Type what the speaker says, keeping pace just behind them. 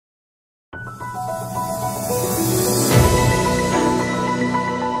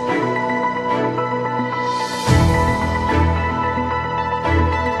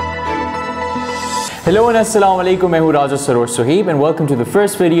Hello and अस्सलाम वालेकुम, मैं हूँ Sarosh Sohaib and welcome to the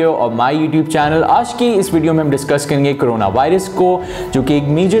first video of my YouTube channel. आज की इस वीडियो में हम डिस्कस करेंगे कोरोना वायरस को, जो कि एक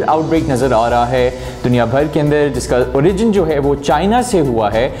मेजर आउटब्रेक नज़र आ रहा है दुनिया भर के अंदर, जिसका ओरिजिन जो है वो चाइना से हुआ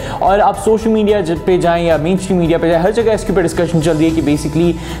है। और आप सोशल मीडिया पे जाएँ या मेन स्ट्रीम मीडिया पे जाएँ, हर जगह इसके ऊपर डिस्कशन चल रही है कि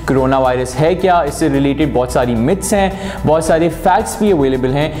बेसिकली कोरोना वायरस है क्या, इससे रिलेटेड बहुत सारी मिथ्स हैं, बहुत सारे फैक्ट्स भी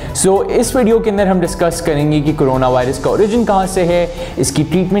अवेलेबल हैं। सो इस वीडियो के अंदर हम डिस्कस करेंगे कि कोरोना वायरस का ओरिजिन कहाँ से है, इसकी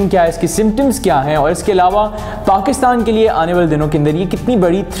ट्रीटमेंट क्या है, इसके सिम्टम्स क्या हैं, और इसके अलावा पाकिस्तान के लिए आने वाले दिनों के अंदर ये कितनी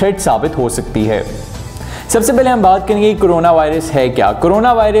बड़ी थ्रेट साबित हो सकती है। सबसे पहले हम बात करेंगे कोरोना वायरस है क्या।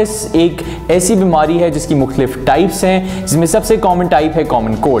 कोरोना वायरस एक ऐसी बीमारी है जिसकी मुख्तलिफ टाइप्स हैं, जिसमें सबसे कॉमन टाइप है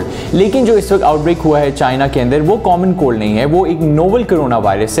कॉमन कोल्ड। लेकिन जो इस वक्त आउटब्रेक हुआ है चाइना के अंदर, वो कॉमन कोल्ड नहीं है, वो एक नोवल कोरोना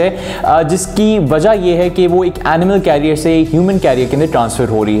वायरस है, जिसकी वजह यह है कि वो एक एनिमल कैरियर से ह्यूमन कैरियर के अंदर ट्रांसफ़र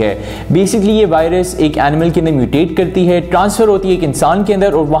हो रही है। बेसिकली ये वायरस एक एनिमल के अंदर म्यूटेट करती है, ट्रांसफ़र होती है एक इंसान के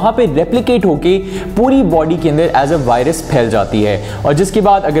अंदर, और वहाँ पर रेप्लिकेट होकर पूरी बॉडी के अंदर एज अ वायरस फैल जाती है। और जिसके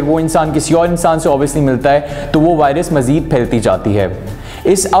बाद अगर वो इंसान किसी और इंसान से ऑब्वियसली मिलता है तो वो वायरस मजीद फैलती जाती है।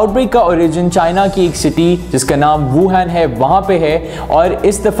 इस आउटब्रेक का ओरिजिन चाइना की एक सिटी जिसका नाम वुहान है, वहाँ पे है। और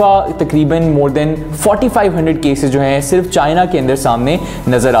इस दफ़ा तकरीबन मोर देन 4500 केसेस जो हैं सिर्फ चाइना के अंदर सामने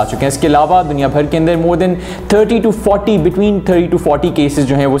नज़र आ चुके हैं। इसके अलावा दुनिया भर के अंदर मोर देन 30 to 40 केसेस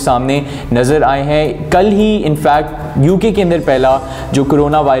जो हैं वो सामने नज़र आए हैं। कल ही इनफैक्ट यूके के अंदर पहला जो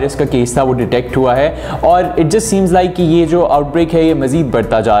कोरोना वायरस का केस था वो डिटेक्ट हुआ है, और इट जस्ट सीम्स लाइक कि ये जो आउटब्रेक है ये मज़ीद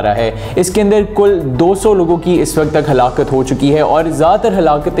बढ़ता जा रहा है। इसके अंदर कुल 200 लोगों की इस वक्त तक हलाकत हो चुकी है, और ज़्यादातर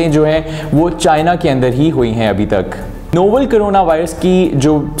हलाकतें जो हैं वो चाइना के अंदर ही हुई हैं अभी तक। नोवल कोरोना वायरस की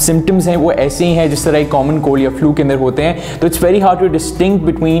जो सिम्टम्स हैं वो ऐसे ही हैं जिस तरह कॉमन कोल्ड या फ्लू के अंदर होते हैं। तो it's very hard two distinct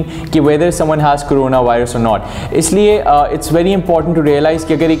between कि weather someone has corona virus और नॉट। इसलिए it's very important to realise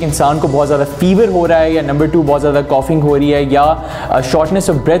कि अगर एक इंसान को बहुत ज़्यादा फीवर हो रहा है, या नंबर 2 बहुत ज़्यादा कॉफिंग हो रही है, या शॉर्टनेस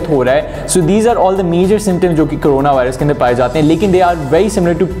ऑफ ब्रेथ हो रहा है, so these are all the major symptoms जो कि कोरोना वायरस के अंदर पाए जाते हैं। लेकिन they are very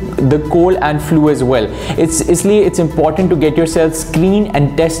similar to the cold and flu as well. इसलिए it's important to get your self screen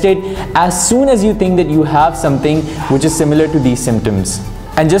and tested as soon as you think that you have something which is similar to these symptoms.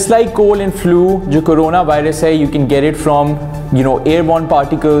 And just like cold and flu, जो corona virus है, you can get it from airborne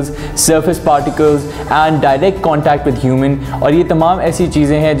particles, surface particles and direct contact with human। और ये तमाम ऐसी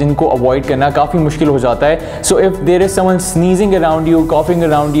चीज़ें हैं जिनको avoid करना काफ़ी मुश्किल हो जाता है। So if there is someone sneezing around you, coughing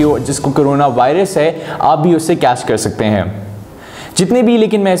around you, जिसको कोरोना वायरस है, आप भी उससे कैच कर सकते हैं। जितने भी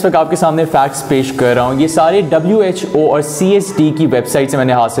लेकिन मैं इस वक्त आपके सामने फैक्ट्स पेश कर रहा हूँ, ये सारे WHO और CSD की वेबसाइट से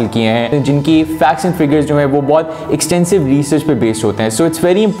मैंने हासिल किए हैं, जिनकी फैक्ट्स एंड फिगर्स जो हैं वो बहुत एक्सटेंसिव रिसर्च पे बेस्ड होते हैं। सो इट्स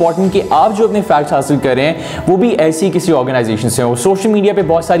वेरी इंपॉर्टेंट कि आप जो अपने फैक्ट्स हासिल कर रहे हैं वो भी ऐसी किसी ऑर्गेनाइजेशन से हो। सोशल मीडिया पे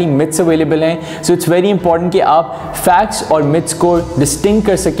बहुत सारी मिथ्स अवेलेबल हैं, सो इट्स वेरी इंपॉर्टेंट कि आप फैक्ट्स और मिथ्स को डिस्टिंक्ट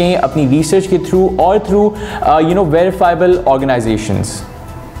कर सकें अपनी रिसर्च के थ्रू और through verifiable organisations.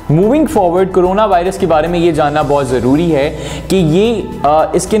 Moving forward, corona virus के बारे में ये जानना बहुत ज़रूरी है कि ये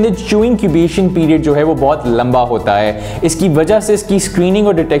इसके अंदर च्यू इंक्यूबेशन पीरियड जो है वो बहुत लंबा होता है। इसकी वजह से इसकी स्क्रीनिंग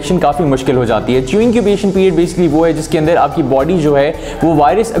और डिटेक्शन काफ़ी मुश्किल हो जाती है। च्यू इंक्यूबेशन पीरियड बेसिकली वो है जिसके अंदर आपकी बॉडी जो है वो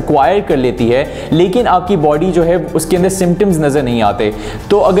वायरस एक्वायर कर लेती है, लेकिन आपकी बॉडी जो है उसके अंदर सिम्टम्स नज़र नहीं आते।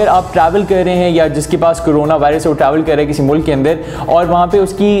 तो अगर आप ट्रैवल कर रहे हैं, या जिसके पास कोरोना वायरस है वो ट्रैवल कर रहे हैं किसी मुल्क के अंदर, और वहाँ पर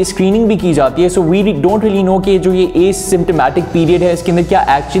उसकी स्क्रीनिंग भी की जाती है, so we don't really no कि जो ये एसिम्प्टोमेटिक पीरियड है इसके अंदर क्या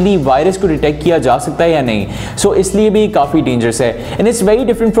एक्चुअली वायरस को डिटेक्ट किया जा सकता है या नहीं। सो इसलिए भी काफ़ी डेंजरस है, and it's very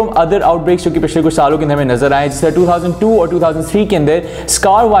different from other outbreaks जो कि पिछले कुछ सालों के अंदर हमें नजर आए। जैसे 2002 और 2003 के अंदर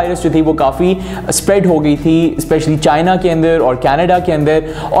स्कार वायरस जो थी वो काफ़ी स्प्रेड हो गई थी, स्पेशली चाइना के अंदर और कनाडा के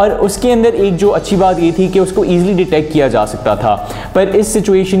अंदर। और उसके अंदर एक जो अच्छी बात ये थी कि उसको ईजिली डिटेक्ट किया जा सकता था, पर इस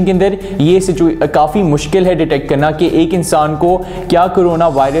सिचुएशन के अंदर ये काफ़ी मुश्किल है डिटेक्ट करना कि एक इंसान को क्या कोरोना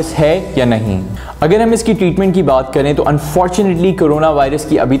वायरस है या नहीं। अगर हम इसकी ट्रीटमेंट की बात करें तो अनफॉर्चुनेटली कोरोना वायरस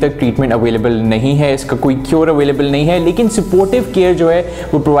की अभी तक ट्रीटमेंट अवेलेबल नहीं है, इसका कोई क्योर अवेलेबल नहीं है, लेकिन सपोर्टिव केयर जो है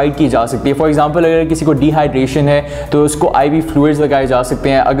वो प्रोवाइड की जा सकती है। फॉर एग्जांपल, अगर किसी को डिहाइड्रेशन है तो उसको IV फ्लूइड्स लगाए जा सकते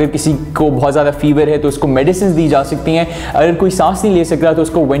हैं। अगर किसी को बहुत ज़्यादा फीवर है तो उसको मेडिसिन दी जा सकती हैं। अगर कोई सांस नहीं ले सक रहा तो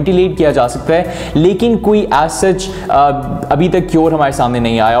उसको वेंटिलेट किया जा सकता है, लेकिन कोई एज सच अभी तक क्योर हमारे सामने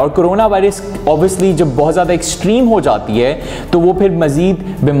नहीं आया। और कोरोना वायरस ऑब्वियसली जब बहुत ज़्यादा एक्सट्रीम हो जाती है तो वो फिर मज़ीद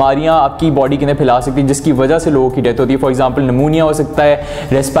बीमारियाँ आपकी बॉडी के अंदर फैला सकती है, जिसकी वजह से लोगों की डेथ होती है। फॉर एग्जांपल, निमोनिया हो सकता है,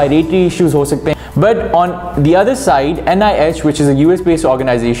 रेस्पिरेटरी इश्यूज हो सकते हैं। But on the other side NIH which is a US based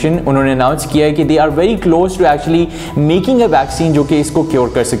organization, उन्होंने अनाउंस किया है कि they are very close to actually making a vaccine जो कि इसको क्योर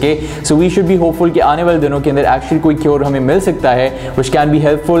कर सके। So we should be hopeful कि आने वाले दिनों के अंदर एक्चुअली कोई क्योर हमें मिल सकता है which can be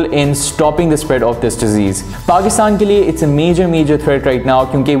helpful in stopping the spread of this disease। Pakistan के लिए it's a major threat right now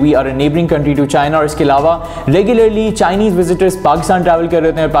क्योंकि we are a neighboring country to China, और इसके अलावा regularly Chinese visitors Pakistan travel कर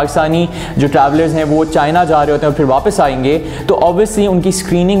रहे होते हैं, और पाकिस्तानी जो ट्रैवलर्स हैं वो चाइना जा रहे होते हैं और फिर वापस आएंगे, तो ऑब्वियसली उनकी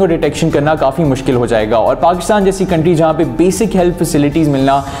स्क्रीनिंग और डिटेक्शन करना काफ़ी मुश्किल मुश्किल हो जाएगा। और पाकिस्तान जैसी कंट्री जहाँ पे बेसिक हेल्थ फैसिलिटीज़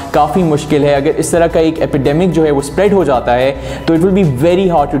मिलना काफ़ी मुश्किल है, अगर इस तरह का एक एपिडेमिक जो है वो स्प्रेड हो जाता है तो it will be very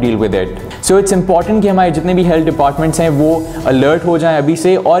hard to deal with it. So it's important कि हमारे जितने भी हेल्थ डिपार्टमेंट्स हैं वो अलर्ट हो जाएं अभी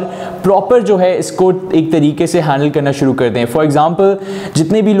से और प्रॉपर जो है इसको एक तरीके से हैंडल करना शुरू कर दें। फॉर एग्जांपल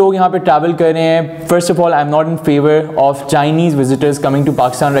जितने भी लोग यहाँ पे ट्रैवल कर रहे हैं, first of all I am not in favour of Chinese visitors coming to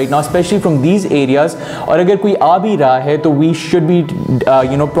Pakistan right now, specially from these areas. और अगर कोई आ भी रहा है तो we should be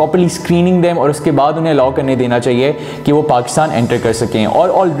properly screening them और उसके बाद उन्हें अलाउ करने देना चाहिए कि वो पाकिस्तान एंटर कर सकें। और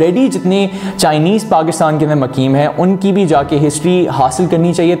ऑलरेडी जितने चाइनीज़ पाकिस्तान के अंदर मकीम हैं उनकी भी जाके हिस्ट्री हासिल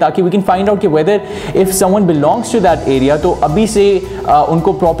करनी चाहिए ताकि वी कैन फाइंड आउट कि weather if someone belongs to that area, तो अभी से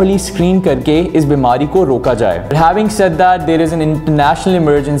उनको प्रॉपरली स्क्रीन करके इस बीमारी को रोका जाए। Having said that, there is an international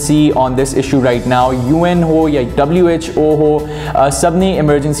emergency on this issue right now. UN हो या WHO हो, सब ने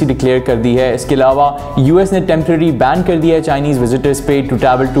इमरजेंसी डिक्लेयर कर दी है। इसके अलावा US ने टेम्प्रेरी बैन कर दिया है चाइनीज़ विजिटर्स पे टू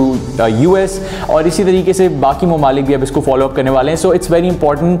ट्रैवल टू US, और इसी तरीके से बाकी ममालिक भी अब इसको फॉलो अप करने वाले हैं। सो इट्स वेरी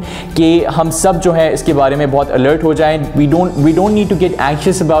इंपॉर्टेंट कि हम सब जो है इसके बारे में बहुत अलर्ट हो जाएं। We don't need to get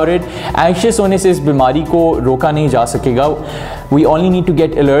anxious about it. Anxious होने से इस बीमारी को रोका नहीं जा सकेगा। We only need to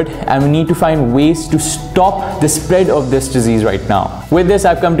get alert and we need to find ways to stop the spread of this disease right now. With this,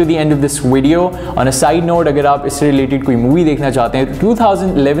 I've come to the end of this video. On a side note, अगर आप इससे related कोई movie देखना चाहते हैं तो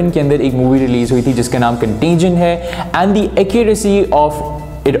 2011 के अंदर एक मूवी रिलीज हुई थी जिसका नाम कंटेंजन है, and the accuracy of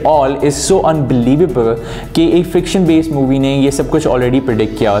it all is so unbelievable कि एक fiction based मूवी ने ये सब कुछ already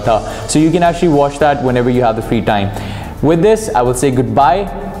predict किया था. So you can actually watch that whenever you have the free time. With this, I will say goodbye.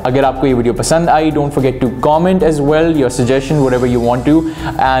 अगर आपको ये वीडियो पसंद आई, don't forget to comment as well your suggestion whatever you want to,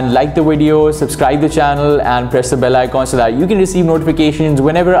 and like the video, subscribe the channel and press the bell icon so that you can receive notifications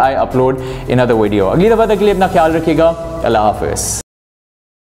whenever I upload another video. अगली दफ़ा तक के लिए अपना ख्याल रखिएगा। अल्लाह हाफ़िज़।